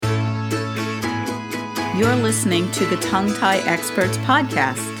You're listening to the Tongue Tie Experts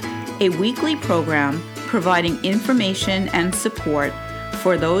podcast, a weekly program providing information and support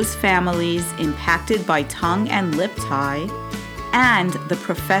for those families impacted by tongue and lip tie and the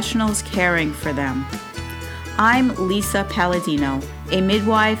professionals caring for them. I'm Lisa Palladino, a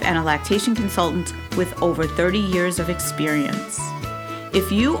midwife and a lactation consultant with over 30 years of experience.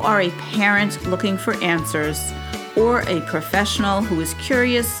 If you are a parent looking for answers or a professional who is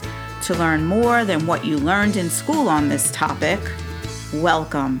curious to learn more than what you learned in school on this topic,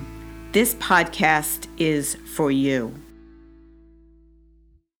 welcome. This podcast is for you.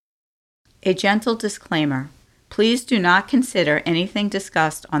 A gentle disclaimer. Please do not consider anything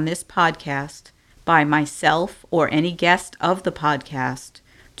discussed on this podcast by myself or any guest of the podcast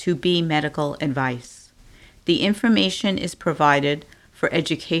to be medical advice. The information is provided for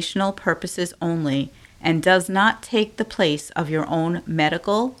educational purposes only and does not take the place of your own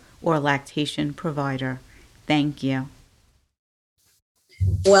medical or lactation provider. Thank you.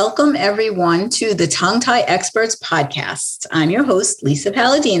 Welcome, everyone, to the Tongue Tie Experts podcast. I'm your host, Lisa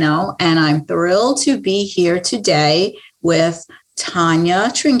Palladino, and I'm thrilled to be here today with Tanya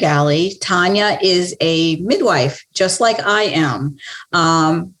Tringali. Tanya is a midwife, just like I am.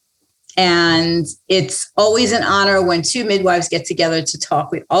 And it's always an honor when two midwives get together to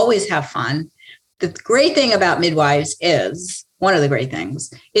talk. We always have fun. The great thing about midwives is, one of the great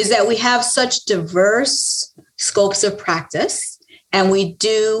things, is that we have such diverse scopes of practice and we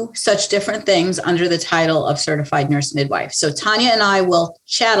do such different things under the title of certified nurse midwife. So Tanya and I will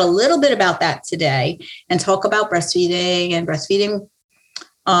chat a little bit about that today and talk about breastfeeding and breastfeeding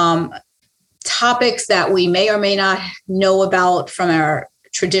topics that we may or may not know about from our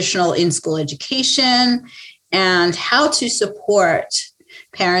traditional in-school education and how to support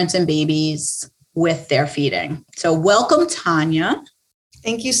parents and babies with their feeding. So welcome, Tanya.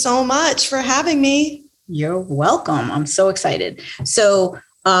 Thank you so much for having me. You're welcome. I'm so excited. So,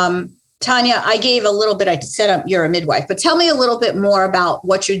 Tanya, I gave a little bit, I said you're a midwife, but tell me a little bit more about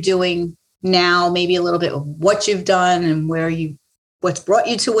what you're doing now, maybe a little bit of what you've done and what's brought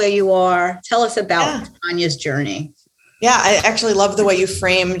you to where you are. Tell us about Tanya's journey. Yeah, I actually love the way you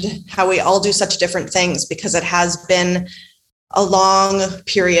framed how we all do such different things, because it has been a long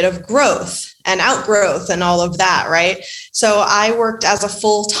period of growth and outgrowth and all of that, right? So I worked as a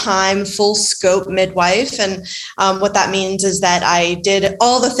full-time, full-scope midwife. And what that means is that I did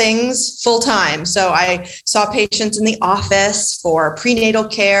all the things full-time. So I saw patients in the office for prenatal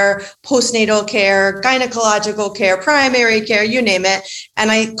care, postnatal care, gynecological care, primary care, you name it. And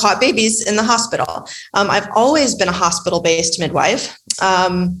I caught babies in the hospital. I've always been a hospital-based midwife.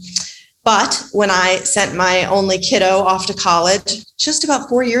 But when I sent my only kiddo off to college just about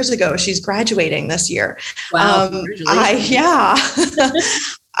 4 years ago, she's graduating this year. Wow.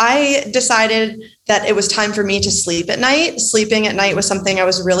 I decided that it was time for me to sleep at night. Sleeping at night was something I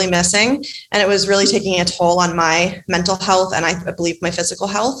was really missing, and it was really taking a toll on my mental health and I believe my physical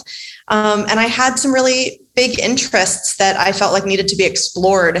health. And I had some really big interests that I felt like needed to be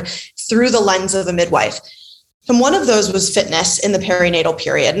explored through the lens of a midwife. And one of those was fitness in the perinatal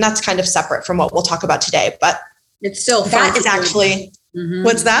period. And that's kind of separate from what we'll talk about today, but it's still fun. That is actually,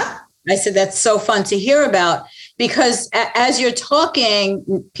 What's that? I said, that's so fun to hear about, because as you're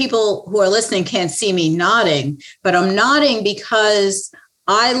talking, people who are listening can't see me nodding, but I'm nodding because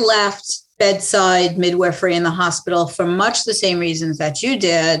I left bedside midwifery in the hospital for much the same reasons that you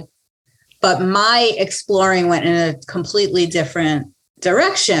did. But my exploring went in a completely different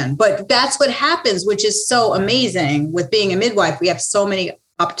direction. But that's what happens, which is so amazing with being a midwife. We have so many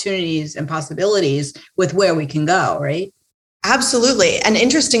opportunities and possibilities with where we can go, right? Absolutely. And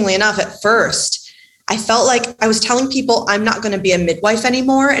interestingly enough, at first, I felt like I was telling people I'm not going to be a midwife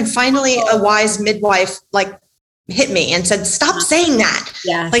anymore. And finally, a wise midwife hit me and said, stop saying that.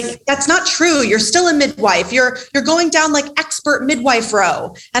 Yes. That's not true. You're still a midwife. You're going down expert midwife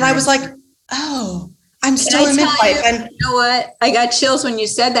row. And I was like, oh, I'm still a midwife. And you know what? I got chills when you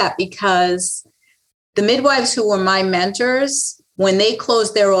said that, because the midwives who were my mentors, when they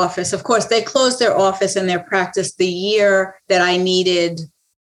closed their office, of course, they closed their office and their practice the year that I needed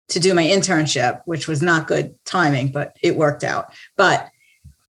to do my internship, which was not good timing, but it worked out. But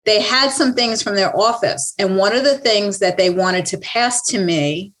they had some things from their office. And one of the things that they wanted to pass to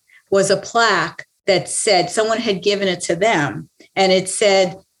me was a plaque that said, someone had given it to them. And it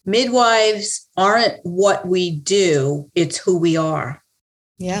said, midwives aren't what we do, it's who we are.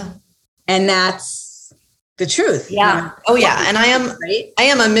 Yeah. And that's the truth. Yeah. Oh yeah. And I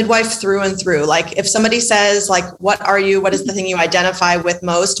am a midwife through and through. If somebody says what are you, what is the thing you identify with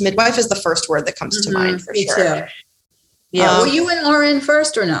most? Midwife is the first word that comes to mind for sure. Too. Yeah. Were you an RN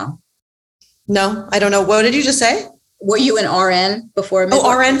first or no? No, I don't know. What did you just say? Were you an RN before?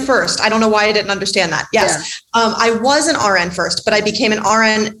 RN first. I don't know why I didn't understand that. Yes. Yeah. I was an RN first, but I became an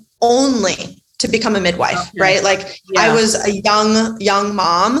RN only to become a midwife, right? Like I was a young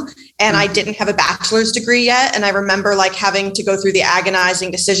mom and I didn't have a bachelor's degree yet. And I remember like having to go through the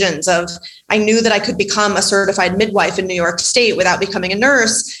agonizing decisions of, I knew that I could become a certified midwife in New York State without becoming a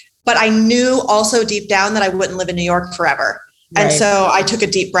nurse, but I knew also deep down that I wouldn't live in New York forever. And so I took a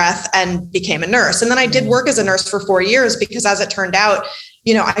deep breath and became a nurse. And then I did work as a nurse for 4 years because as it turned out,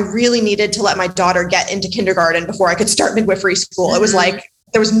 you know, I really needed to let my daughter get into kindergarten before I could start midwifery school. It was like,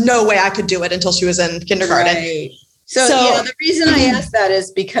 there was no way I could do it until she was in kindergarten. Right. So the reason I asked that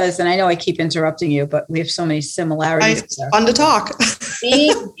is because, and I know I keep interrupting you, but we have so many similarities. It's fun to talk.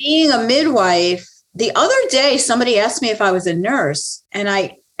 being a midwife, the other day, somebody asked me if I was a nurse and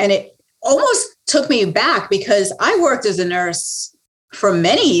it almost took me back because I worked as a nurse for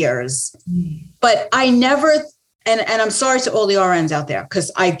many years, but I never, and I'm sorry to all the RNs out there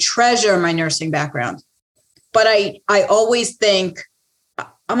because I treasure my nursing background, but I always think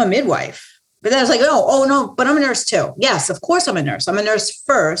I'm a midwife. But then I was like, oh no, but I'm a nurse too. Yes, of course I'm a nurse. I'm a nurse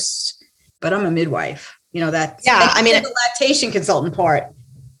first, but I'm a midwife. You know that. Yeah, I mean the lactation consultant part.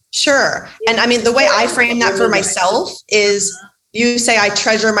 Sure, and I mean the way I frame that for myself is, you say I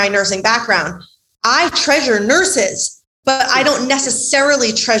treasure my nursing background. I treasure nurses, but I don't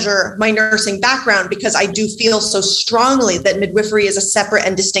necessarily treasure my nursing background because I do feel so strongly that midwifery is a separate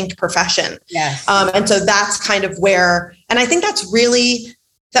and distinct profession. Yes. And so that's kind of where, and I think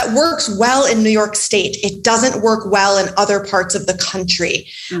that works well in New York State. It doesn't work well in other parts of the country,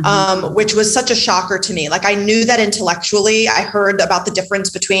 which was such a shocker to me. Like I knew that intellectually. I heard about the difference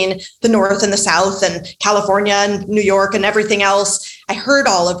between the North and the South and California and New York and everything else. I heard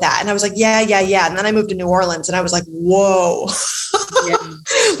all of that. And I was like, yeah. And then I moved to New Orleans and I was like, whoa,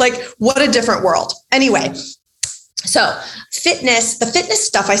 like what a different world. Anyway, so the fitness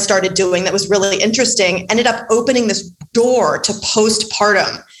stuff I started doing that was really interesting ended up opening this door to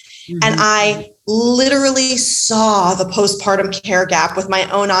postpartum. And I literally saw the postpartum care gap with my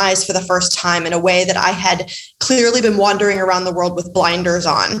own eyes for the first time in a way that I had clearly been wandering around the world with blinders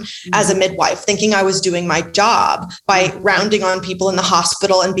on as a midwife, thinking I was doing my job by rounding on people in the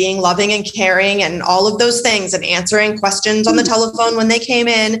hospital and being loving and caring and all of those things and answering questions on the telephone when they came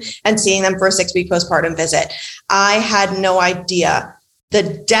in and seeing them for a 6-week postpartum visit. I had no idea the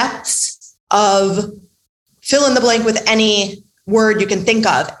depths of fill in the blank with any word you can think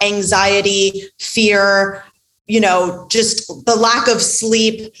of, anxiety, fear, you know, just the lack of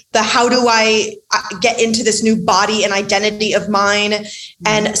sleep, the how do I get into this new body and identity of mine?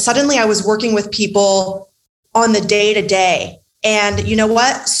 And suddenly I was working with people on the day to day. And you know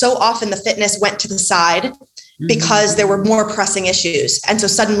what? So often the fitness went to the side because there were more pressing issues. And so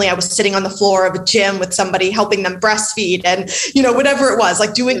suddenly I was sitting on the floor of a gym with somebody helping them breastfeed and, you know, whatever it was,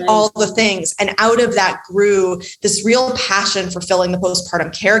 like doing all the things. And out of that grew this real passion for filling the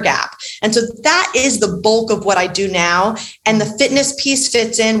postpartum care gap. And so that is the bulk of what I do now. And the fitness piece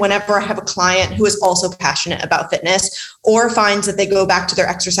fits in whenever I have a client who is also passionate about fitness or finds that they go back to their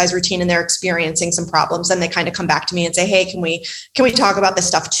exercise routine and they're experiencing some problems. And they kind of come back to me and say, hey, can we talk about this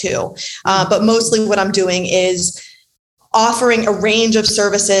stuff too? But mostly what I'm doing is offering a range of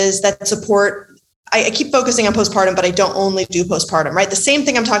services that support. I keep focusing on postpartum, but I don't only do postpartum, right? The same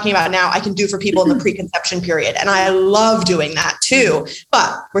thing I'm talking about now, I can do for people in the preconception period. And I love doing that too,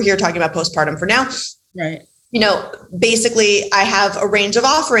 but we're here talking about postpartum for now. Right. You know, basically I have a range of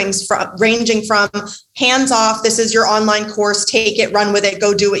offerings ranging from hands off. This is your online course, take it, run with it,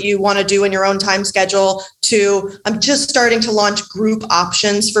 go do what you want to do in your own time schedule, to I'm just starting to launch group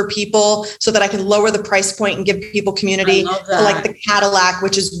options for people so that I can lower the price point and give people community, like the Cadillac,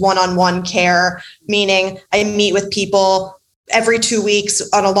 which is one-on-one care, meaning I meet with people every 2 weeks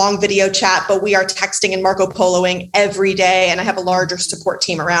on a long video chat, but we are texting and Marco Poloing every day. And I have a larger support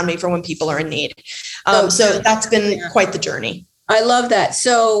team around me for when people are in need. So that's been quite the journey. I love that.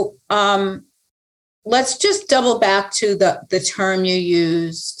 So let's just double back to the term you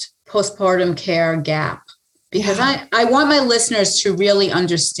used, postpartum care gap, because I want my listeners to really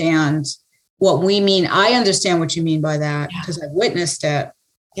understand what we mean. I understand what you mean by that because I've witnessed it.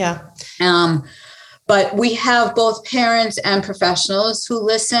 Yeah. But we have both parents and professionals who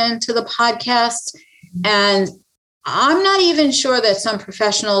listen to the podcast. And I'm not even sure that some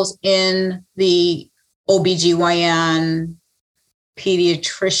professionals in the OBGYN,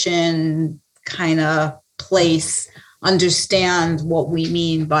 pediatrician kind of place understand what we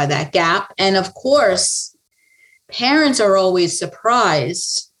mean by that gap. And of course, parents are always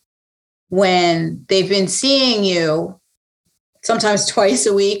surprised when they've been seeing you sometimes twice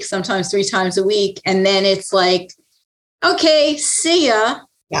a week, sometimes 3 times a week. And then it's like, okay, see ya.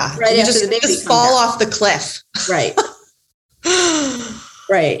 Yeah. Right You after the baby just comes fall out. off the cliff. Right.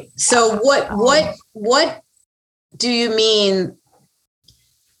 Right. So what do you mean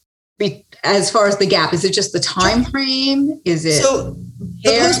as far as the gap? Is it just the time frame? Is it? So the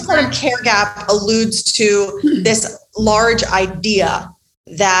postpartum care gap alludes to this large idea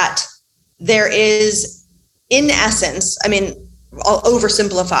that there is, in essence, I mean, I'll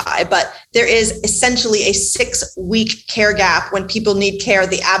oversimplify, but there is essentially a 6-week care gap when people need care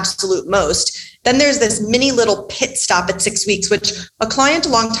the absolute most. Then there's this mini little pit stop at 6 weeks, which a client a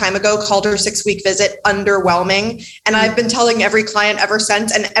long time ago called her 6-week visit underwhelming. And I've been telling every client ever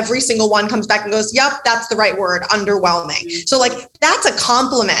since, and every single one comes back and goes, yep, that's the right word, underwhelming. So like, that's a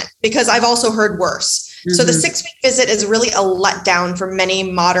compliment because I've also heard worse. So the 6-week visit is really a letdown for many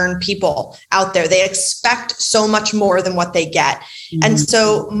modern people out there. They expect so much more than what they get. And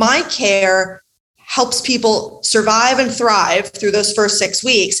so my care helps people survive and thrive through those first 6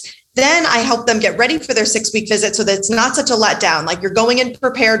 weeks. Then I help them get ready for their 6-week visit so that it's not such a letdown. Like, you're going in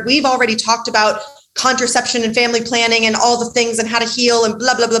prepared. We've already talked about contraception and family planning and all the things and how to heal and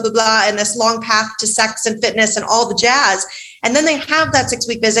blah, blah, blah, blah, blah, and this long path to sex and fitness and all the jazz. And then they have that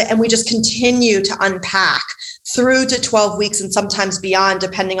 6-week visit and we just continue to unpack through to 12 weeks and sometimes beyond,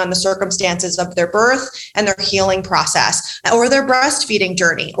 depending on the circumstances of their birth and their healing process or their breastfeeding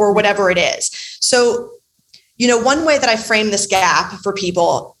journey or whatever it is. So, you know, one way that I frame this gap for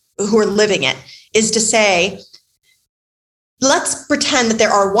people who are living it is to say, let's pretend that there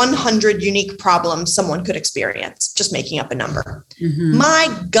are 100 unique problems someone could experience, just making up a number. My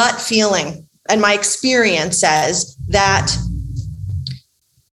gut feeling and my experience says that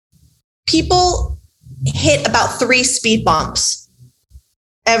people hit about 3 speed bumps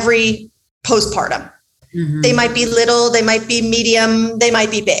every postpartum. They might be little, they might be medium, they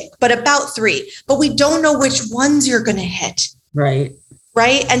might be big, but about 3. But we don't know which ones you're going to hit. Right.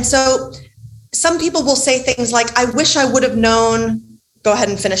 Right. And so some people will say things like, I wish I would have known. Go ahead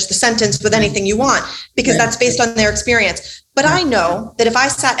and finish the sentence with anything you want, because that's based on their experience. But I know that if I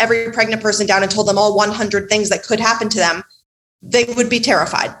sat every pregnant person down and told them all 100 things that could happen to them, they would be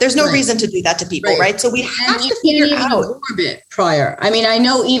terrified. There's no reason to do that to people, right? So we have to figure out it prior. I mean, I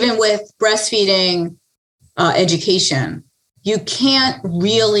know even with breastfeeding education, you can't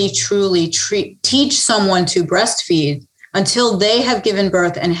really truly teach someone to breastfeed until they have given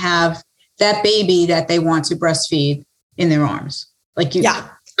birth and have that baby that they want to breastfeed in their arms. Like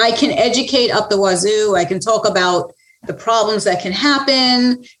I can educate up the wazoo. I can talk about the problems that can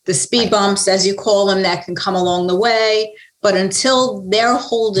happen, the speed bumps, as you call them, that can come along the way. But until they're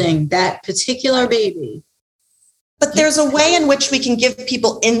holding that particular baby. But there's a way in which we can give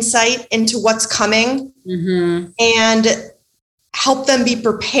people insight into what's coming and help them be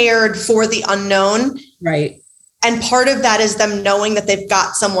prepared for the unknown. Right. And part of that is them knowing that they've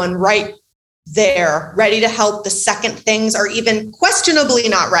got someone right there ready to help the second things are even questionably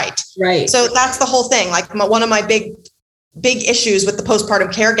not right. Right. So that's the whole thing. Like one of my big issues with the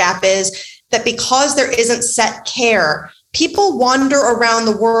postpartum care gap is that because there isn't set care, people wander around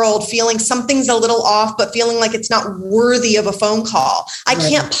the world feeling something's a little off, but feeling like it's not worthy of a phone call. I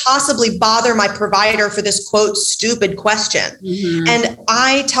can't possibly bother my provider for this, quote, stupid question. And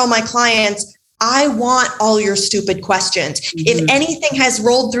I tell my clients, I want all your stupid questions. If anything has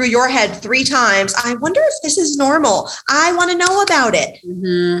rolled through your head 3 times, I wonder if this is normal. I want to know about it.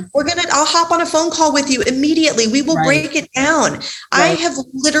 I'll hop on a phone call with you immediately. We will break it down. I have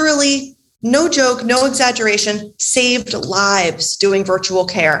literally, no joke, no exaggeration, saved lives doing virtual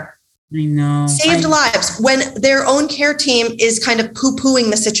care. I know. Saved lives when their own care team is kind of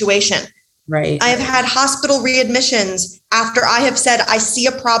poo-pooing the situation. Right. I have had hospital readmissions after I have said, I see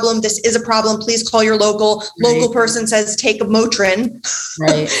a problem. This is a problem. Please call your local person says, take a Motrin.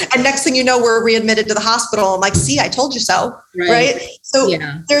 Right. And next thing you know, we're readmitted to the hospital. I'm like, see, I told you so. Right. So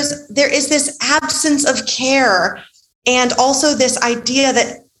there is this absence of care and also this idea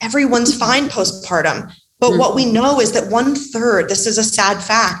that everyone's fine postpartum. But what we know is that 1/3, this is a sad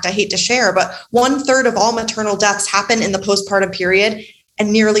fact I hate to share, but 1/3 of all maternal deaths happen in the postpartum period.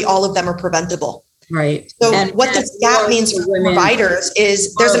 And nearly all of them are preventable. Right. So and what this gap means for providers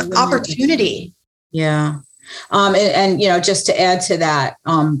is there's an opportunity. Yeah. And, you know, just to add to that,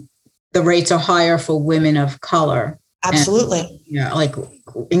 the rates are higher for women of color. Absolutely. Yeah. Like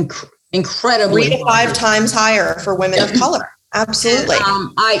incredibly 3 to 5 times higher for women of color. Absolutely.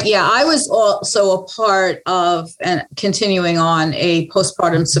 I was also a part of, and continuing on, a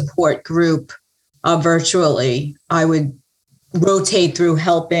postpartum support group virtually. I would rotate through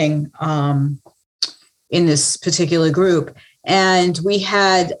helping in this particular group. And we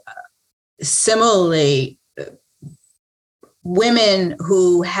had similarly women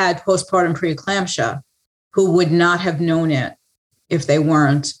who had postpartum preeclampsia who would not have known it if they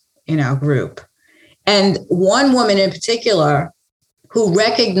weren't in our group. And one woman in particular who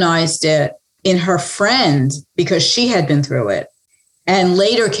recognized it in her friend because she had been through it, and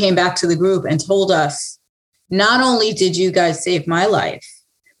later came back to the group and told us, not only did you guys save my life,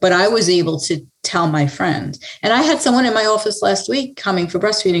 but I was able to tell my friend. And I had someone in my office last week coming for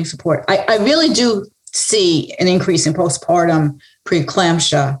breastfeeding support. I really do see an increase in postpartum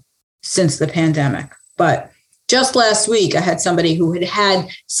preeclampsia since the pandemic. But just last week, I had somebody who had had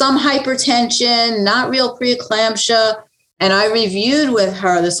some hypertension, not real preeclampsia, and I reviewed with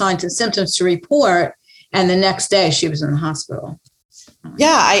her the signs and symptoms to report, and the next day she was in the hospital.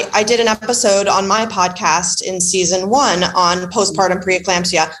 Yeah, I did an episode on my podcast in season 1 on postpartum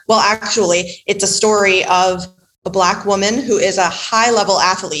preeclampsia. Well, actually, it's a story of a Black woman who is a high-level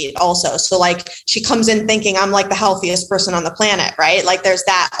athlete also. So like she comes in thinking I'm like the healthiest person on the planet, right? Like there's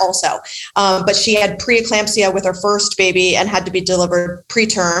that also. But she had preeclampsia with her first baby and had to be delivered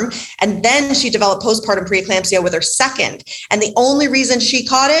preterm. And then she developed postpartum preeclampsia with her second. And the only reason she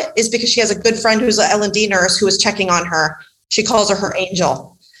caught it is because she has a good friend who's an L&D nurse who was checking on her. She calls her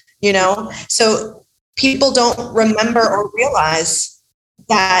angel, you know? So people don't remember or realize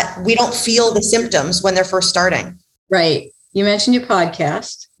that we don't feel the symptoms when they're first starting. Right. You mentioned your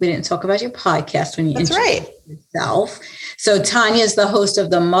podcast. We didn't talk about your podcast when you introduced yourself. So Tanya is the host of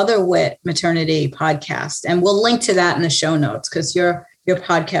the Mother Wit Maternity podcast. And we'll link to that in the show notes because your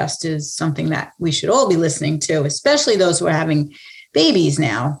podcast is something that we should all be listening to, especially those who are having babies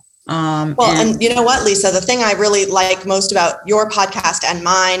now. And you know what, Lisa, the thing I really like most about your podcast and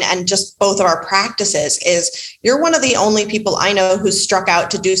mine and just both of our practices is you're one of the only people I know who's struck out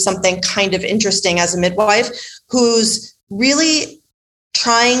to do something kind of interesting as a midwife, who's really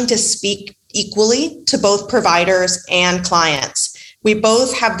trying to speak equally to both providers and clients. We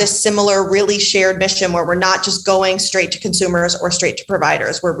both have this similar, really shared mission where we're not just going straight to consumers or straight to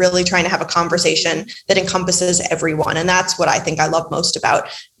providers. We're really trying to have a conversation that encompasses everyone. And that's what I think I love most about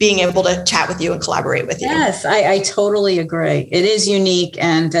being able to chat with you and collaborate with you. Yes, I totally agree. It is unique.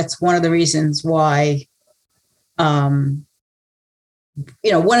 And that's one of the reasons why, one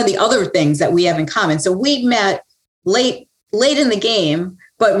of the other things that we have in common. So we met late in the game,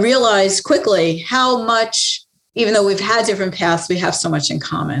 but realized quickly how much, even though we've had different paths, we have so much in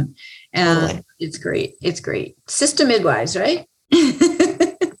common. And totally. It's great. It's great. Sister midwives, right?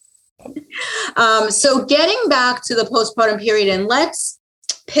 So getting back to the postpartum period, and let's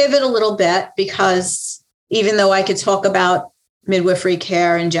pivot a little bit, because even though I could talk about midwifery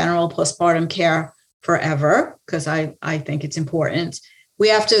care in general, postpartum care forever, because I think it's important, we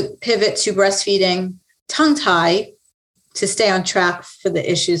have to pivot to breastfeeding tongue tie to stay on track for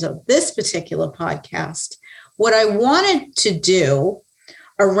the issues of this particular podcast. What I wanted to do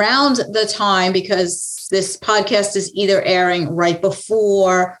around the time, because this podcast is either airing right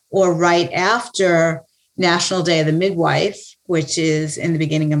before or right after National Day of the Midwife, which is in the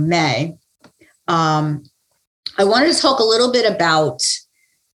beginning of May, I wanted to talk a little bit about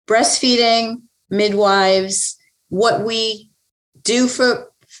breastfeeding, midwives, what we do for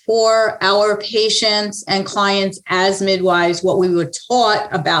our patients and clients as midwives, what we were taught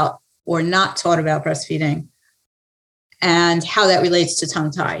about or not taught about breastfeeding, and how that relates to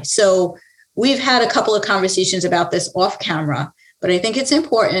tongue tie. So we've had a couple of conversations about this off camera, but I think it's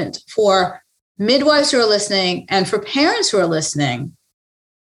important for midwives who are listening and for parents who are listening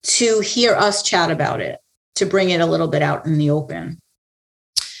to hear us chat about it, to bring it a little bit out in the open.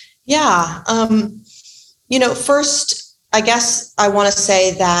 Yeah. First, I guess I want to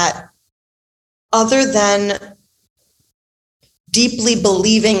say that other than deeply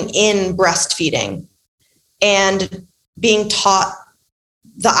believing in breastfeeding and being taught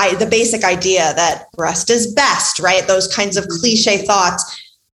the basic idea that breast is best, right? Those kinds of cliche thoughts.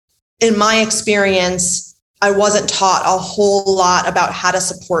 In my experience, I wasn't taught a whole lot about how to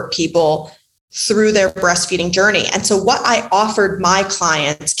support people through their breastfeeding journey. And so what I offered my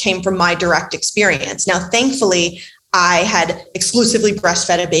clients came from my direct experience. Now, thankfully, I had exclusively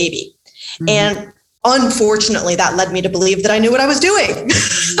breastfed a baby. Mm-hmm. And unfortunately, that led me to believe that I knew what I was doing.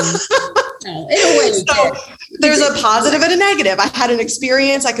 Mm-hmm. In a way, so there's a positive and a negative. I had an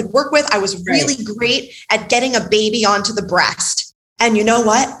experience I could work with. I was really great at getting a baby onto the breast. And you know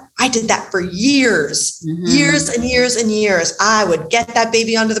what? I did that for years, years and years and years. I would get that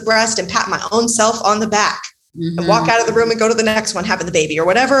baby onto the breast and pat my own self on the back. and walk out of the room and go to the next one, having the baby or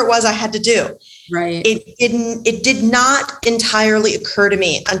whatever it was I had to do. Right. It did not entirely occur to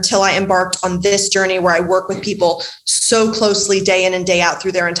me until I embarked on this journey where I work with people so closely day in and day out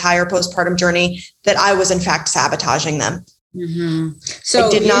through their entire postpartum journey that I was in fact sabotaging them. Mm-hmm. So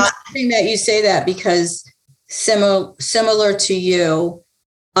it's interesting that you say that, because similar to you,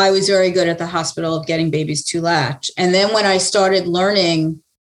 I was very good at the hospital of getting babies to latch. And then when I started learning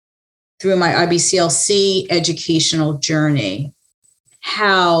through my IBCLC educational journey,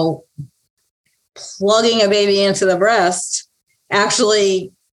 how plugging a baby into the breast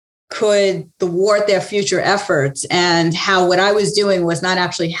actually could thwart their future efforts, and how what I was doing was not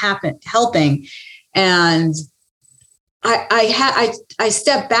actually helping. And I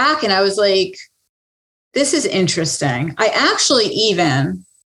stepped back and I was like, this is interesting. I actually even,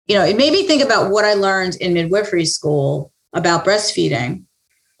 it made me think about what I learned in midwifery school about breastfeeding.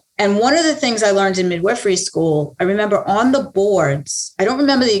 And one of the things I learned in midwifery school, I remember on the boards, I don't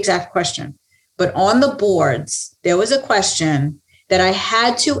remember the exact question, but on the boards, there was a question that I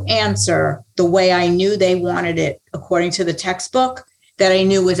had to answer the way I knew they wanted it, according to the textbook, that I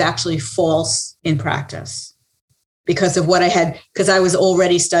knew was actually false in practice because of what because I was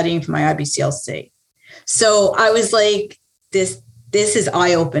already studying for my IBCLC. So I was like, this is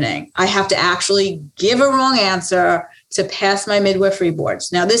eye-opening. I have to actually give a wrong answer to pass my midwifery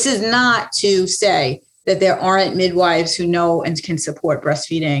boards. Now, this is not to say that there aren't midwives who know and can support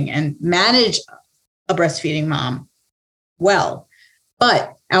breastfeeding and manage a breastfeeding mom well.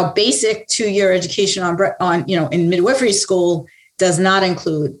 But our basic 2-year education on in midwifery school does not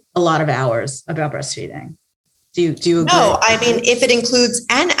include a lot of hours about breastfeeding. Do you agree? No, I mean, if it includes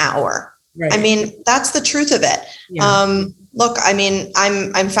an hour, right. I mean, that's the truth of it. Yeah. Look, I mean,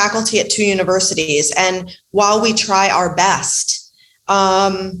 I'm faculty at 2 universities, and while we try our best,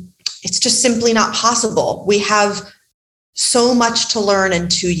 it's just simply not possible. We have so much to learn in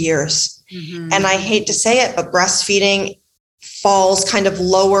 2 years. Mm-hmm. And I hate to say it, but breastfeeding falls kind of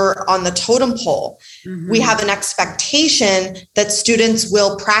lower on the totem pole. Mm-hmm. We have an expectation that students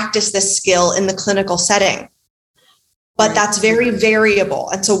will practice this skill in the clinical setting, but that's very variable.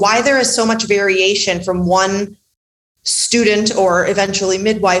 And so why there is so much variation from one student or eventually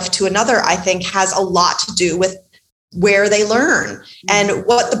midwife to another, I think has a lot to do with where they learn and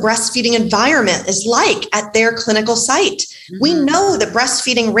what the breastfeeding environment is like at their clinical site. Mm-hmm. We know that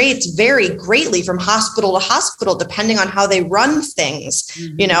breastfeeding rates vary greatly from hospital to hospital, depending on how they run things.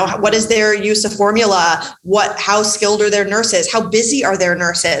 Mm-hmm. What is their use of formula? How skilled are their nurses? How busy are their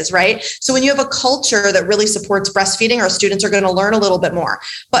nurses, right? So when you have a culture that really supports breastfeeding, our students are going to learn a little bit more.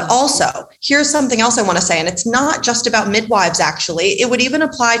 But also, here's something else I want to say, and it's not just about midwives, actually. It would even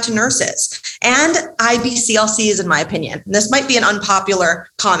apply to nurses and IBCLCs, in my opinion. And this might be an unpopular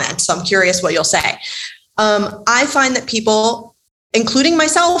comment, so I'm curious what you'll say. I find that people, including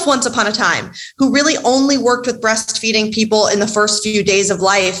myself once upon a time, who really only worked with breastfeeding people in the first few days of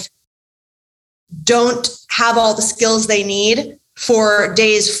life, don't have all the skills they need for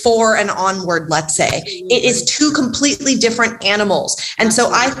days 4 and onward, let's say. It is 2 completely different animals. And so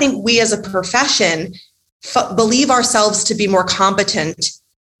I think we as a profession believe ourselves to be more competent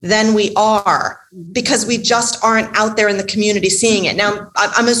than we are, because we just aren't out there in the community seeing it. Now,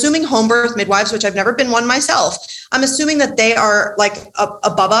 I'm assuming home birth midwives, which I've never been one myself, I'm assuming that they are like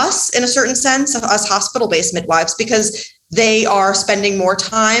above us in a certain sense, us hospital-based midwives, because they are spending more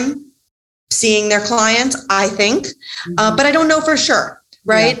time seeing their clients, I think. But I don't know for sure,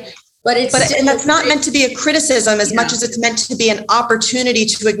 right? Yeah. And that's not meant to be a criticism as much as it's meant to be an opportunity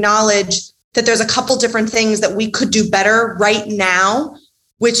to acknowledge that there's a couple different things that we could do better right now,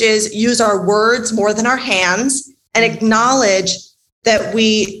 which is use our words more than our hands and acknowledge that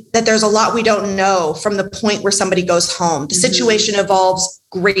there's a lot we don't know from the point where somebody goes home. The situation evolves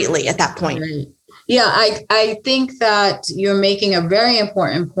greatly at that point. Right. Yeah, I think that you're making a very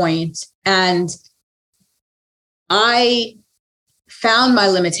important point. And I found my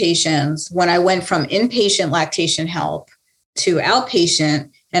limitations when I went from inpatient lactation help to outpatient,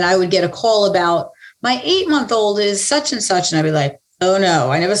 and I would get a call about my 8-month-old is such and such. And I'd be like, oh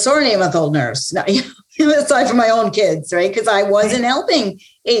no, I never saw an 8-month-old nurse. No, aside from my own kids, right? Because I wasn't helping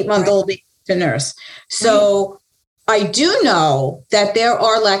 8-month-old to nurse. So I do know that there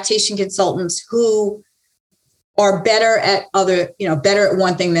are lactation consultants who are better at better at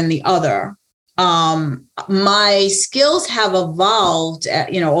one thing than the other. My skills have evolved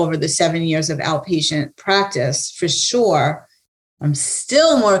over the 7 years of outpatient practice, for sure. I'm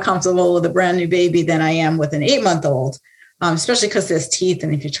still more comfortable with a brand new baby than I am with an 8-month-old. Especially because there's teeth,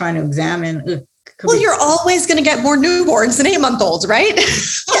 and if you're trying to examine, you're always going to get more newborns than 8-month-olds, right?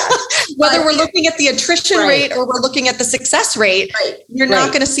 Yeah. whether we're looking at the attrition rate or we're looking at the success rate, you're not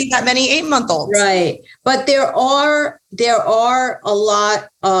going to see that many 8-month-olds. Right. But there are a lot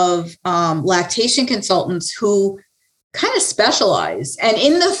of lactation consultants who kind of specialize. And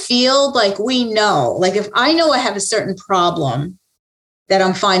in the field, like we know, like if I know I have a certain problem that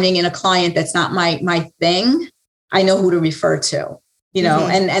I'm finding in a client that's not my thing, I know who to refer to, you know,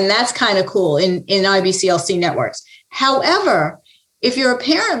 and that's kind of cool in IBCLC networks. However, if you're a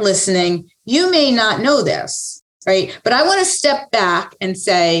parent listening, you may not know this, right? But I want to step back and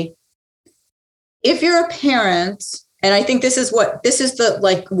say, if you're a parent, and I think this is what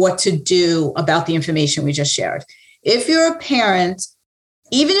to do about the information we just shared. If you're a parent,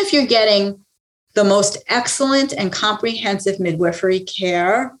 even if you're getting the most excellent and comprehensive midwifery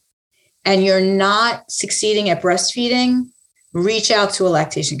care and you're not succeeding at breastfeeding, reach out to a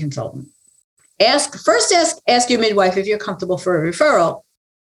lactation consultant. Ask your midwife if you're comfortable for a referral,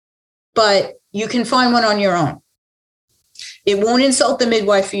 but you can find one on your own. It won't insult the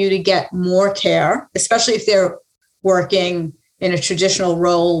midwife for you to get more care, especially if they're working in a traditional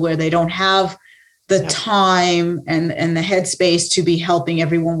role where they don't have the time and the headspace to be helping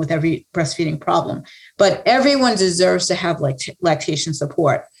everyone with every breastfeeding problem. But everyone deserves to have lactation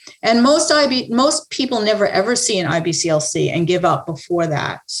support. And most people never ever see an IBCLC and give up before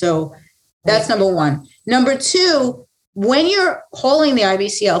that. So that's number one. Number two, when you're calling the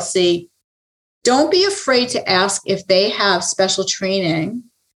IBCLC, don't be afraid to ask if they have special training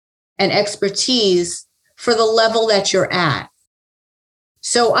and expertise for the level that you're at.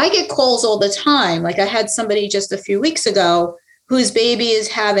 So I get calls all the time. Like I had somebody just a few weeks ago whose baby is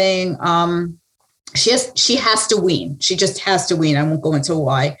having, she has to wean. She just has to wean. I won't go into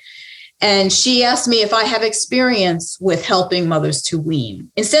why. And she asked me if I have experience with helping mothers to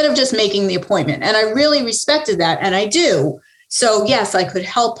wean instead of just making the appointment. And I really respected that. And I do. So yes, I could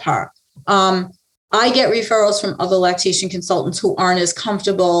help her. I get referrals from other lactation consultants who aren't as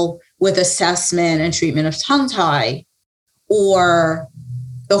comfortable with assessment and treatment of tongue tie or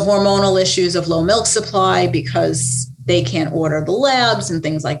the hormonal issues of low milk supply because they can't order the labs and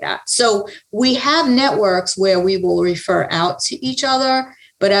things like that. So we have networks where we will refer out to each other,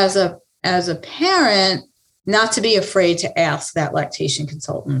 but as a parent, not to be afraid to ask that lactation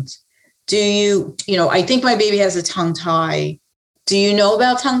consultant, I think my baby has a tongue tie. Do you know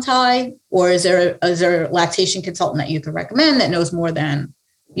about tongue tie? Or is there a lactation consultant that you could recommend that knows more than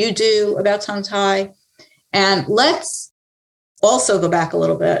you do about tongue tie? And let's also go back a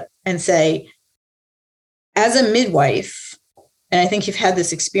little bit and say, as a midwife, and I think you've had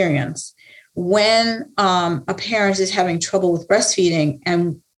this experience, when a parent is having trouble with breastfeeding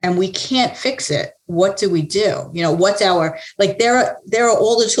and we can't fix it, what do we do? You know, what's our, there are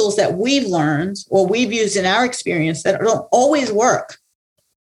all the tools that we've learned or we've used in our experience that don't always work.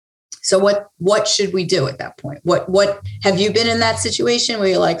 So what should we do at that point? What have you been in that situation where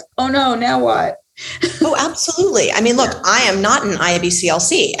you're like, oh no, now what? Oh, absolutely. I mean, look, I am not an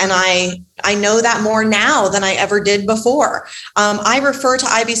IBCLC, and I know that more now than I ever did before. I refer to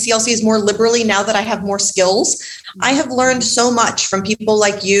IBCLCs more liberally now that I have more skills. I have learned so much from people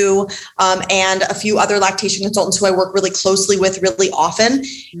like you and a few other lactation consultants who I work really closely with really often.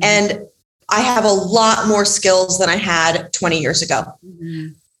 Mm-hmm. And I have a lot more skills than I had 20 years ago.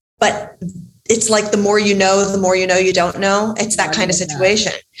 Mm-hmm. But it's like the more you know you don't know. It's that kind of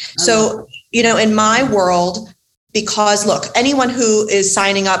situation. So, in my world, because look, anyone who is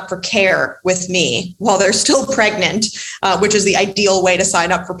signing up for care with me while they're still pregnant, which is the ideal way to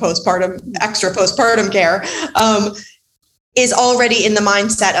sign up for extra postpartum care, is already in the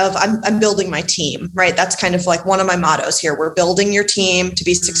mindset of I'm building my team, right? That's kind of like one of my mottos here. We're building your team to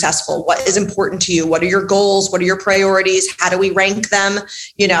be successful. What is important to you? What are your goals? What are your priorities? How do we rank them?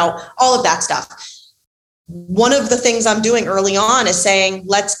 All of that stuff. One of the things I'm doing early on is saying,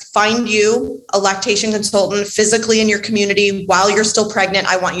 let's find you a lactation consultant physically in your community while you're still pregnant.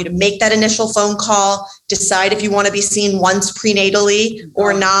 I want you to make that initial phone call, decide if you want to be seen once prenatally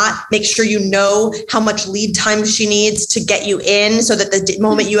or not. Make sure you know how much lead time she needs to get you in so that the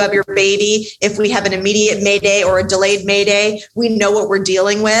moment you have your baby, if we have an immediate Mayday or a delayed Mayday, we know what we're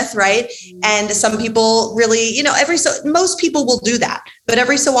dealing with, right? And some people really, most people will do that. But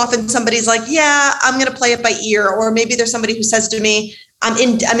every so often somebody's like, yeah, I'm going to play it by ear. Or maybe there's somebody who says to me, I'm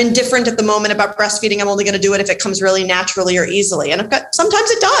indifferent at the moment about breastfeeding. I'm only going to do it if it comes really naturally or easily. And sometimes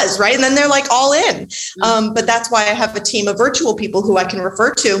it does, right? And then they're like all in. But that's why I have a team of virtual people who I can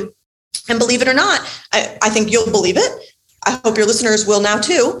refer to. And believe it or not, I think you'll believe it. I hope your listeners will now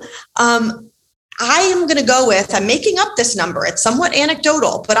too. I am going to go with, I'm making up this number. It's somewhat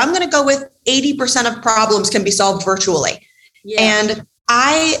anecdotal, but I'm going to go with 80% of problems can be solved virtually. Yeah. And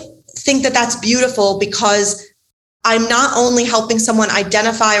think that that's beautiful because I'm not only helping someone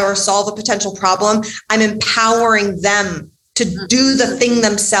identify or solve a potential problem, I'm empowering them to do the thing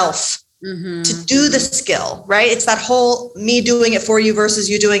themselves, to do the skill, right? It's that whole me doing it for you versus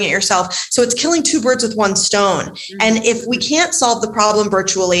you doing it yourself. So it's killing two birds with one stone. And if we can't solve the problem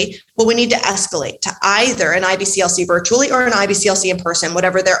virtually, well, we need to escalate to either an IBCLC virtually or an IBCLC in person,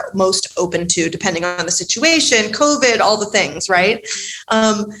 whatever they're most open to, depending on the situation, COVID, all the things, right?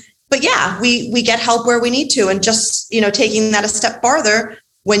 But yeah, we get help where we need to. And just, taking that a step farther,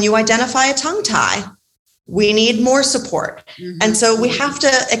 when you identify a tongue tie, we need more support. And so we have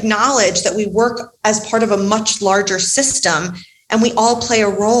to acknowledge that we work as part of a much larger system and we all play a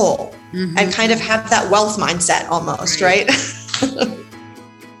role and kind of have that wealth mindset almost, right?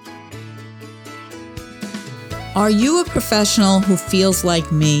 Are you a professional who feels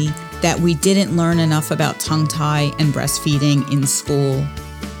like me that we didn't learn enough about tongue tie and breastfeeding in school?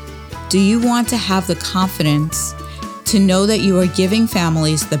 Do you want to have the confidence to know that you are giving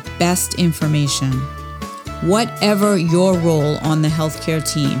families the best information? Whatever your role on the healthcare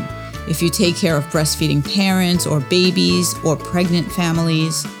team, if you take care of breastfeeding parents or babies or pregnant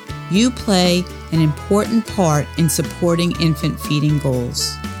families, you play an important part in supporting infant feeding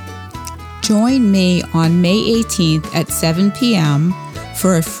goals. Join me on May 18th at 7 p.m.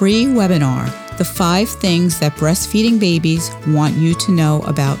 for a free webinar, The 5 Things That Breastfeeding Babies Want You to Know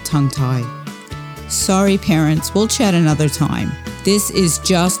About Tongue Tie. Sorry, parents, we'll chat another time. This is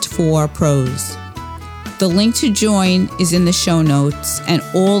just for pros. The link to join is in the show notes, and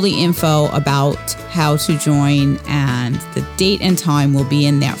all the info about how to join and the date and time will be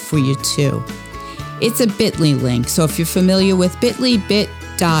in there for you too. It's a bit.ly link, so if you're familiar with bit.ly,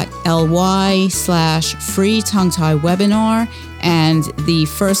 bit.ly/free tongue tie webinar, and the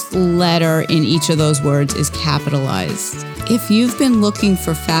first letter in each of those words is capitalized. If you've been looking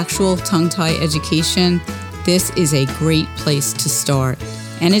for factual tongue tie education, this is a great place to start,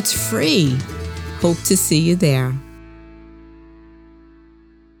 and it's free. Hope to see you there.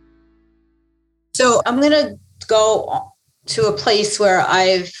 So I'm going to go to a place where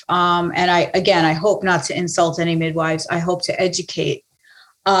I hope not to insult any midwives. I hope to educate.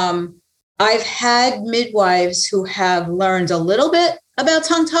 I've had midwives who have learned a little bit about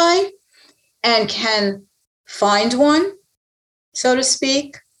tongue tie and can find one, so to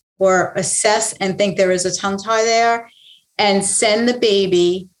speak, or assess and think there is a tongue tie there and send the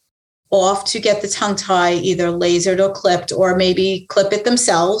baby off to get the tongue tie either lasered or clipped, or maybe clip it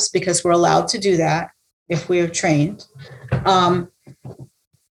themselves because we're allowed to do that if we're trained. And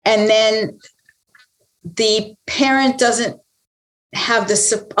then the parent doesn't have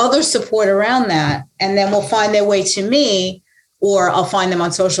the other support around that. And then will find their way to me, or I'll find them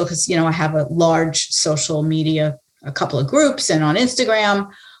on social because, I have a large social media, a couple of groups and on Instagram.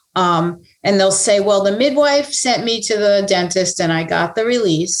 And they'll say, well, the midwife sent me to the dentist and I got the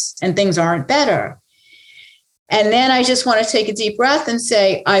release and things aren't better. And then I just want to take a deep breath and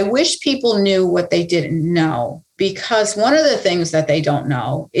say, I wish people knew what they didn't know, because one of the things that they don't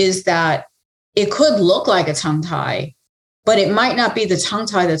know is that it could look like a tongue tie, but it might not be the tongue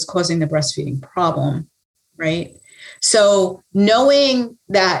tie that's causing the breastfeeding problem, right? So knowing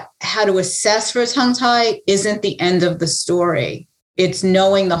that how to assess for a tongue tie isn't the end of the story. It's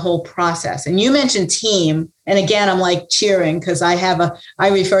knowing the whole process. And you mentioned team. And again, I'm like cheering because I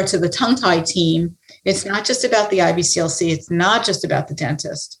refer to the tongue tie team. It's not just about the IBCLC. It's not just about the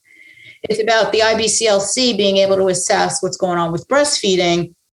dentist. It's about the IBCLC being able to assess what's going on with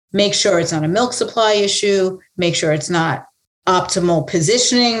breastfeeding, make sure it's not a milk supply issue, make sure it's not optimal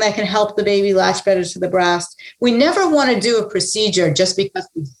positioning that can help the baby latch better to the breast. We never want to do a procedure just because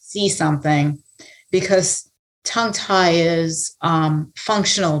we see something, because tongue tie is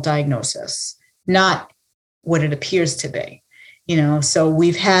functional diagnosis, not what it appears to be. So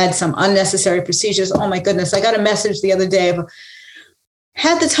we've had some unnecessary procedures. Oh my goodness. I got a message the other day of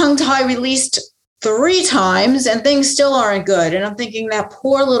had the tongue tie released 3 times and things still aren't good. And I'm thinking that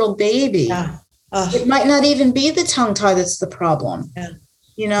poor little baby, it might not even be the tongue tie that's the problem,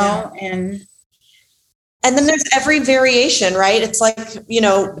 And then there's every variation, right? It's like,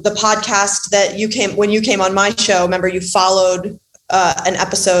 the podcast that when you came on my show, remember you followed an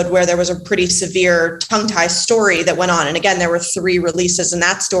episode where there was a pretty severe tongue tie story that went on. And again, there were 3 releases in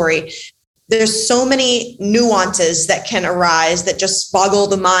that story. There's so many nuances that can arise that just boggle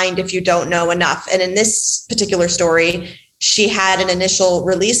the mind if you don't know enough. And in this particular story, she had an initial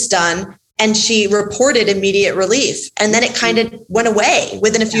release done and she reported immediate relief. And then it kind of went away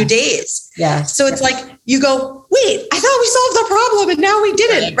within a few days. Yeah. So it's like, you go, wait, I thought we solved the problem and now we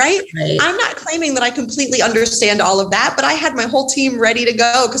didn't, right? I'm not claiming that I completely understand all of that, but I had my whole team ready to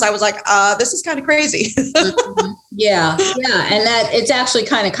go because I was like, this is kind of crazy. Yeah. And that it's actually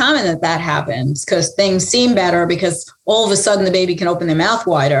kind of common that happens because things seem better because all of a sudden the baby can open their mouth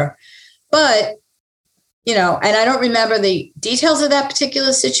wider. But, and I don't remember the details of that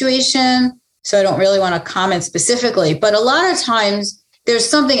particular situation, so I don't really want to comment specifically. But a lot of times there's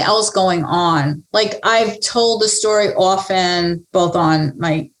something else going on. Like I've told the story often, both on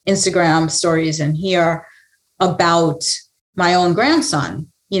my Instagram stories and here, about my own grandson.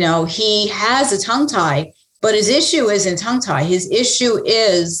 He has a tongue tie, but his issue isn't tongue tie. His issue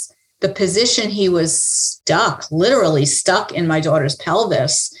is the position he was literally stuck in my daughter's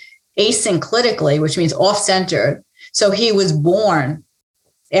pelvis, asynclitically, which means off-centered. So he was born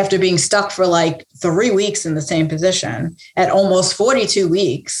after being stuck for like 3 weeks in the same position at almost 42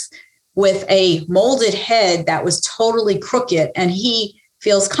 weeks with a molded head that was totally crooked. And he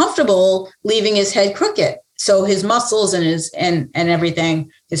feels comfortable leaving his head crooked. So his muscles and and everything,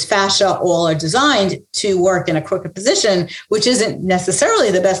 his fascia, all are designed to work in a crooked position, which isn't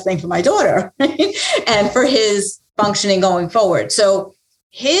necessarily the best thing for my daughter, right? And for his functioning going forward. So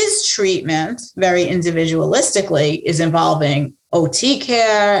his treatment, very individualistically, is involving OT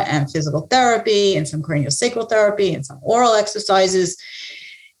care and physical therapy and some craniosacral therapy and some oral exercises,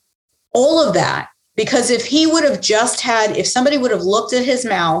 all of that. Because if somebody would have looked at his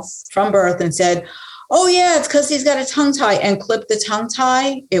mouth from birth and said, oh yeah, it's because he's got a tongue tie, and clipped the tongue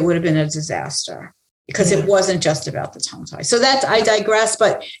tie, it would have been a disaster because it wasn't just about the tongue tie. So I digress,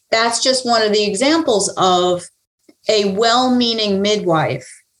 but that's just one of the examples of a well-meaning midwife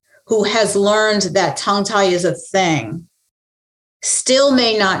who has learned that tongue tie is a thing, still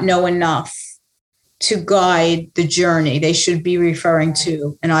may not know enough to guide the journey. They should be referring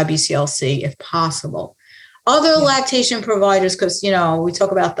to an IBCLC if possible. Other lactation providers, because, we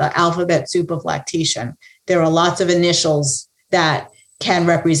talk about the alphabet soup of lactation. There are lots of initials that can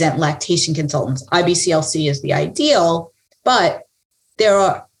represent lactation consultants. IBCLC is the ideal, but there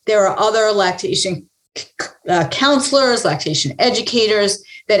are other lactation counselors, lactation educators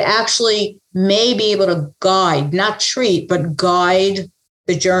that actually may be able to guide, not treat, but guide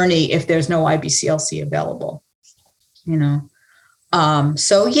the journey if there's no IBCLC available,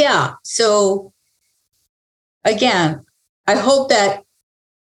 So again, I hope that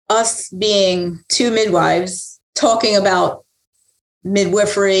us being two midwives talking about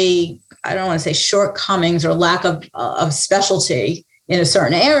midwifery, I don't want to say shortcomings or lack of specialty in a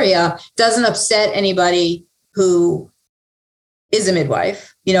certain area, doesn't upset anybody who is a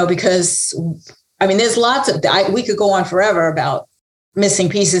midwife, because there's lots of, we could go on forever about missing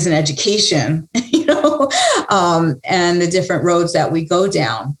pieces in education, and the different roads that we go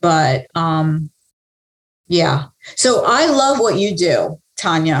down. But so I love what you do,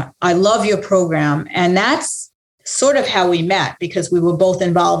 Tanya. I love your program. And that's sort of how we met, because we were both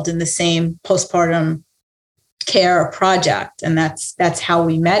involved in the same postpartum care project. And that's how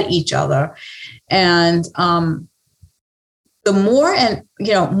we met each other. And the more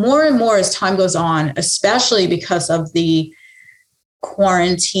and more as time goes on, especially because of the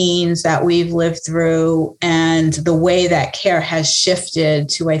quarantines that we've lived through and the way that care has shifted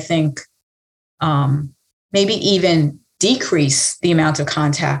to, I think, maybe even decrease the amount of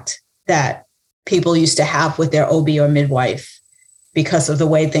contact that people used to have with their OB or midwife because of the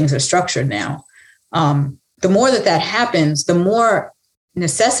way things are structured now. The more that happens, the more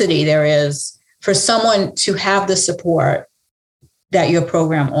necessity there is for someone to have the support that your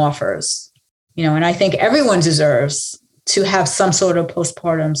program offers. And I think everyone deserves to have some sort of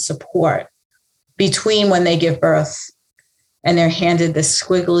postpartum support between when they give birth and they're handed this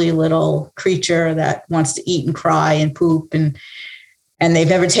squiggly little creature that wants to eat and cry and poop, and they've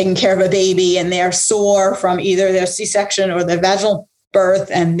never taken care of a baby, and they're sore from either their C-section or their vaginal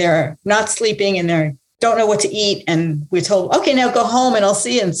birth, and they're not sleeping and they don't know what to eat. And we're told, okay, now go home and I'll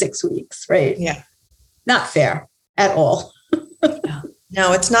see you in 6 weeks, right? Yeah. Not fair at all.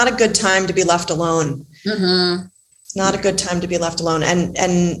 No, it's not a good time to be left alone. Mm-hmm. It's not a good time to be left alone. And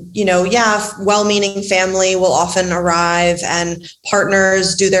well-meaning family will often arrive and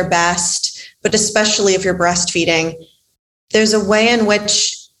partners do their best, but especially if you're breastfeeding, there's a way in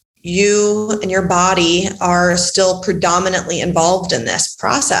which you and your body are still predominantly involved in this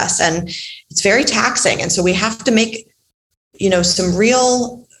process. And it's very taxing. And so we have to make, some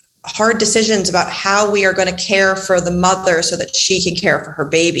real hard decisions about how we are going to care for the mother so that she can care for her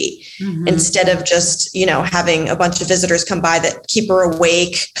baby, instead of just, having a bunch of visitors come by that keep her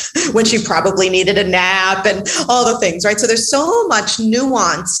awake when she probably needed a nap and all the things, right? So there's so much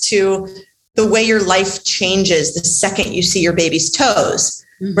nuance to the way your life changes the second you see your baby's toes,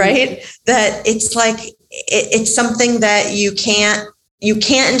 right? That it's like, it's something that you can't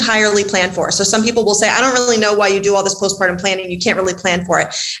entirely plan for. So some people will say, I don't really know why you do all this postpartum planning. You can't really plan for it.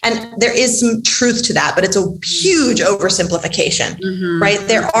 And there is some truth to that, but it's a huge oversimplification, right?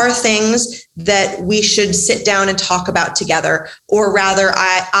 There are things that we should sit down and talk about together, or rather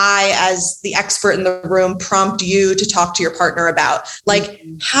I, as the expert in the room, prompt you to talk to your partner about, like,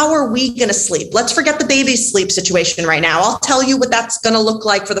 how are we going to sleep? Let's forget the baby's sleep situation right now. I'll tell you what that's going to look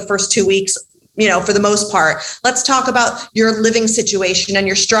like for the first 2 weeks. For the most part, let's talk about your living situation and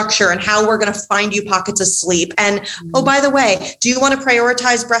your structure and how we're going to find you pockets of sleep. And, oh, by the way, do you want to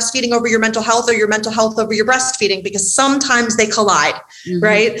prioritize breastfeeding over your mental health or your mental health over your breastfeeding? Because sometimes they collide,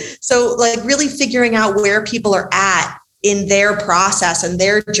 right? So like really figuring out where people are at in their process and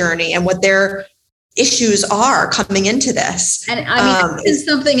their journey and what their issues are coming into this. And I mean, it's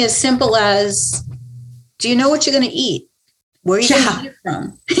something as simple as, do you know what you're going to eat? Where are you going to get it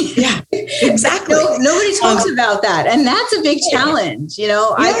from? Yeah, exactly. Nobody talks about that. And that's a big challenge.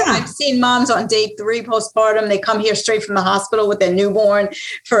 I've seen moms on day 3 postpartum. They come here straight from the hospital with their newborn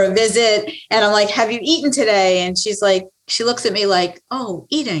for a visit. And I'm like, have you eaten today? And she's like, she looks at me like, oh,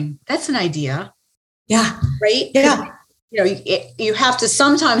 eating, that's an idea. Yeah. Right? Yeah. You have to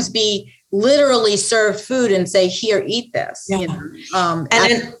sometimes be literally served food and say, here, eat this. Yeah.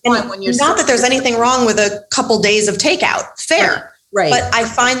 And when you're not that there's anything wrong with a couple days of takeout, fair. Right. But I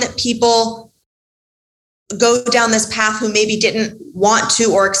find that people go down this path who maybe didn't want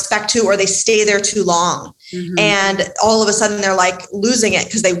to or expect to, or they stay there too long. And all of a sudden they're like losing it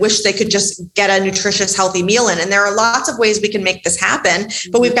because they wish they could just get a nutritious, healthy meal in. And there are lots of ways we can make this happen,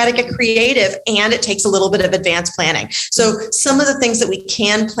 but we've got to get creative, and it takes a little bit of advanced planning. So some of the things that we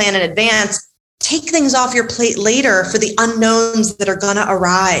can plan in advance, take things off your plate later for the unknowns that are going to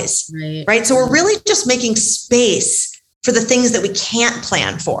arise, right? So we're really just making space for the things that we can't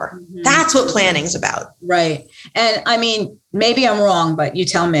plan for. That's what planning's about. Right. And I mean, maybe I'm wrong, but you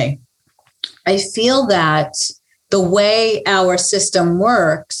tell me. I feel that the way our system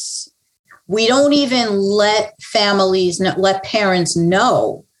works, we don't even let parents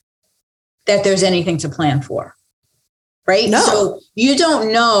know that there's anything to plan for. Right. No. So you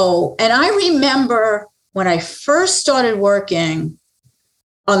don't know. And I remember when I first started working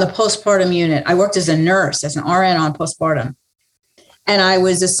on the postpartum unit, I worked as a nurse, as an RN on postpartum. And I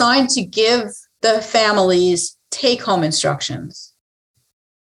was assigned to give the families take-home instructions.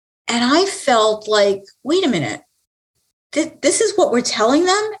 And I felt like, wait a minute, this is what we're telling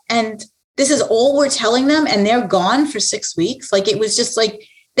them? And this is all we're telling them? And they're gone for 6 weeks? Like, it was just like,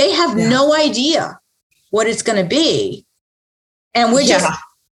 they have no idea what it's going to be. And we're just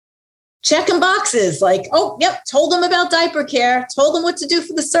checking boxes like, oh, yep, told them about diaper care, told them what to do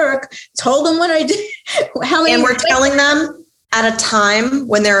for the circ, told them what I did. And we're telling them at a time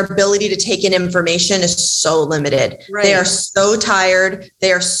when their ability to take in information is so limited. Right. They are so tired.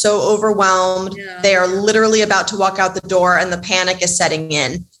 They are so overwhelmed. Yeah. They are literally about to walk out the door and the panic is setting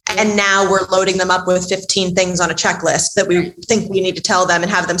in. And now we're loading them up with 15 things on a checklist that we think we need to tell them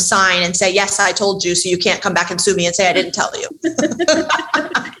and have them sign and say, yes, I told you, so you can't come back and sue me and say I didn't tell you.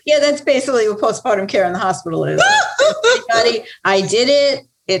 Yeah, that's basically what postpartum care in the hospital is. I did it.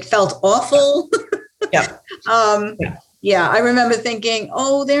 It felt awful. Yeah, I remember thinking,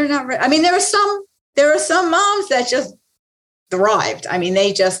 oh, they're not I mean, there are some moms that just thrived. I mean,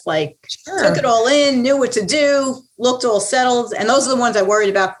 they just took it all in, knew what to do, looked all settled. And those are the ones I worried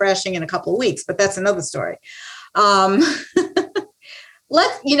about crashing in a couple of weeks, but that's another story. One of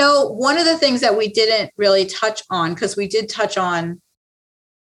the things that we didn't really touch on, because we did touch on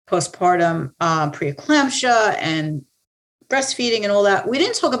postpartum preeclampsia and breastfeeding and all that. We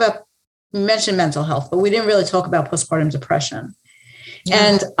didn't talk about, we mentioned mental health, but we didn't really talk about postpartum depression. Yeah.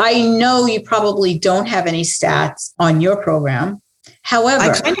 And I know you probably don't have any stats on your program.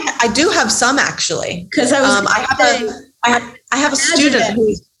 However, I do have some, actually, because I have a student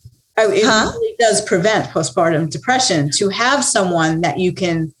who really does prevent postpartum depression to have someone that you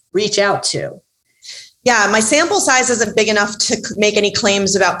can reach out to. Yeah, my sample size isn't big enough to make any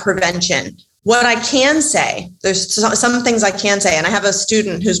claims about prevention. What I can say, there's some things I can say, and I have a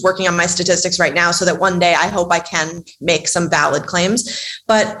student who's working on my statistics right now so that one day I hope I can make some valid claims.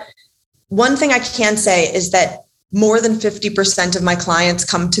 But one thing I can say is that more than 50% of my clients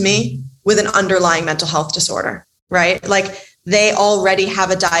come to me with an underlying mental health disorder, right? Like they already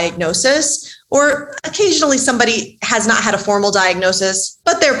have a diagnosis, or occasionally somebody has not had a formal diagnosis,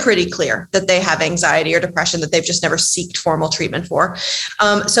 but they're pretty clear that they have anxiety or depression that they've just never sought formal treatment for.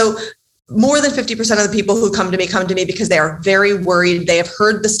 So more than 50% of the people who come to me because they are very worried. They have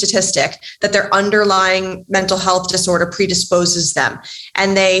heard the statistic that their underlying mental health disorder predisposes them.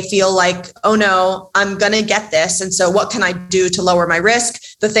 And they feel like, oh no, I'm going to get this. And so what can I do to lower my risk?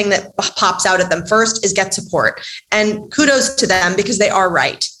 The thing that pops out at them first is get support. And kudos to them because they are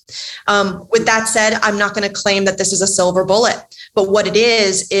right. With that said, I'm not going to claim that this is a silver bullet, but what it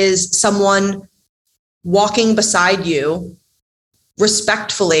is someone walking beside you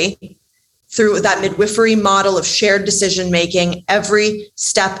respectfully through that midwifery model of shared decision-making every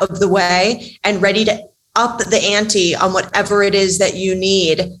step of the way, and ready to up the ante on whatever it is that you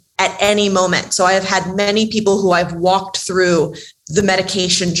need at any moment. So I have had many people who I've walked through the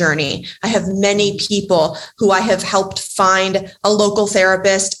medication journey. I have many people who I have helped find a local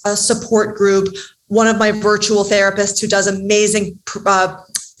therapist, a support group, one of my virtual therapists who does amazing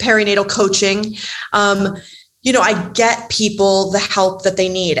perinatal coaching. I get people the help that they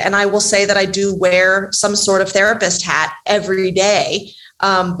need. And I will say that I do wear some sort of therapist hat every day.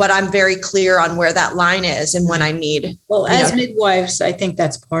 But I'm very clear on where that line is and when I need. Well, as midwives, I think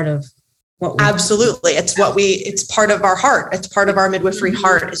that's part of what we absolutely. It's part of our heart. It's part of our midwifery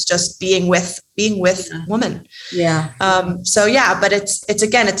heart. It's just being with women. Yeah. But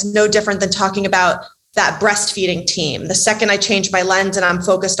it's no different than talking about that breastfeeding team. The second I change my lens and I'm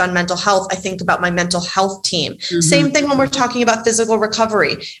focused on mental health, I think about my mental health team. Mm-hmm. Same thing when we're talking about physical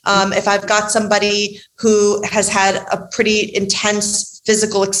recovery. If I've got somebody who has had a pretty intense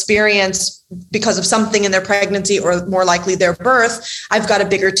physical experience because of something in their pregnancy or more likely their birth, I've got a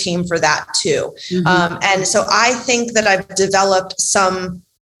bigger team for that too. Mm-hmm. And so I think that I've developed some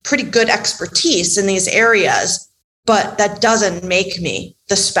pretty good expertise in these areas, but that doesn't make me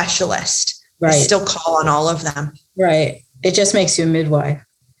the specialist. Right. I still call on all of them. Right. It just makes you a midwife.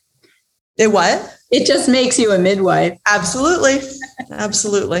 It what? It just makes you a midwife. Absolutely.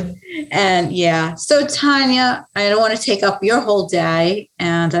 Absolutely. And yeah. So Tanya, I don't want to take up your whole day,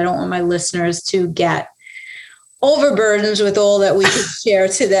 and I don't want my listeners to get overburdened with all that we could share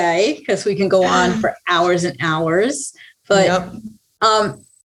today, because we can go on for hours and hours. But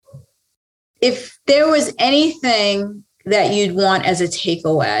if there was anything that you'd want as a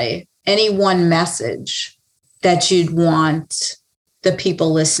takeaway, any one message that you'd want the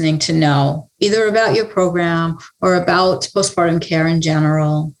people listening to know, either about your program or about postpartum care in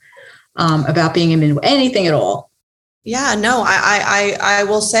general, about being a midwife, anything at all? Yeah, no, I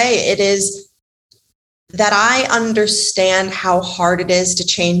will say it is that I understand how hard it is to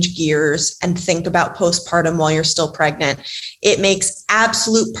change gears and think about postpartum while you're still pregnant. It makes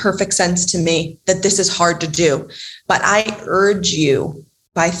absolute perfect sense to me that this is hard to do, but I urge you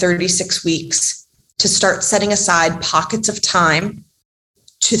by 36 weeks to start setting aside pockets of time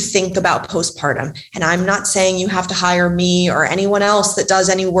to think about postpartum. And I'm not saying you have to hire me or anyone else that does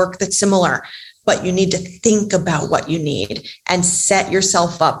any work that's similar, but you need to think about what you need and set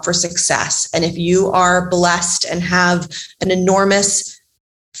yourself up for success. And if you are blessed and have an enormous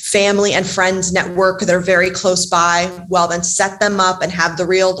family and friends network, they're very close by, well, then set them up and have the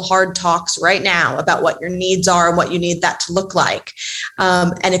real hard talks right now about what your needs are and what you need that to look like.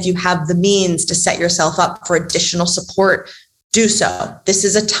 And if you have the means to set yourself up for additional support, do so. This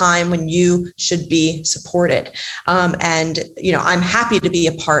is a time when you should be supported. I'm happy to be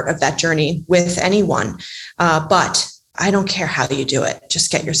a part of that journey with anyone, but I don't care how you do it.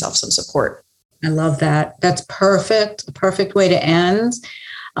 Just get yourself some support. I love that. That's perfect. A perfect way to end.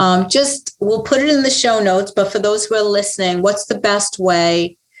 We'll put it in the show notes, but for those who are listening, what's the best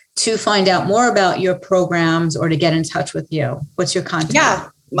way to find out more about your programs or to get in touch with you? What's your contact? Yeah.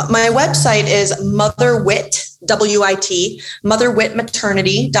 My website is motherwit, WIT,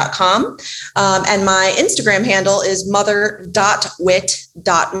 motherwitmaternity.com. And my Instagram handle is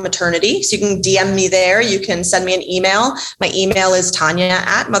mother.wit.maternity. So you can DM me there. You can send me an email. My email is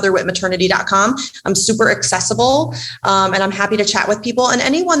Tanya@motherwitmaternity.com. I'm super accessible, and I'm happy to chat with people. And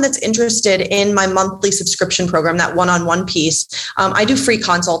anyone that's interested in my monthly subscription program, that one-on-one piece, I do free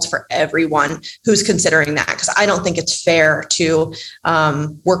consults for everyone who's considering that, because I don't think it's fair to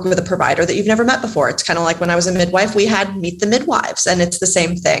work with a provider that you've never met before. It's kind of like when I was a midwife, we had Meet the Midwives, and it's the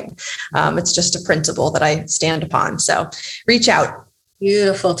same thing. It's just a principle that I stand upon. So reach out.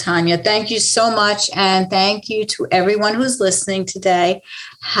 Beautiful, Tanya. Thank you so much. And thank you to everyone who's listening today.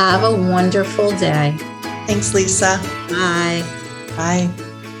 Have a wonderful day. Thanks, Lisa. Bye. Bye.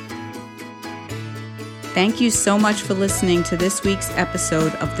 Thank you so much for listening to this week's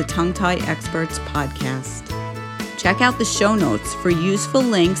episode of the Tongue Tie Experts podcast. Check out the show notes for useful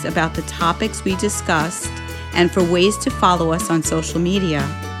links about the topics we discussed and for ways to follow us on social media.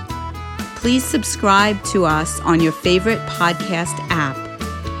 Please subscribe to us on your favorite podcast app.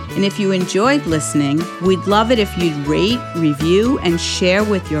 And if you enjoyed listening, we'd love it if you'd rate, review, and share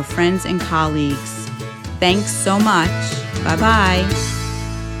with your friends and colleagues. Thanks so much. Bye-bye.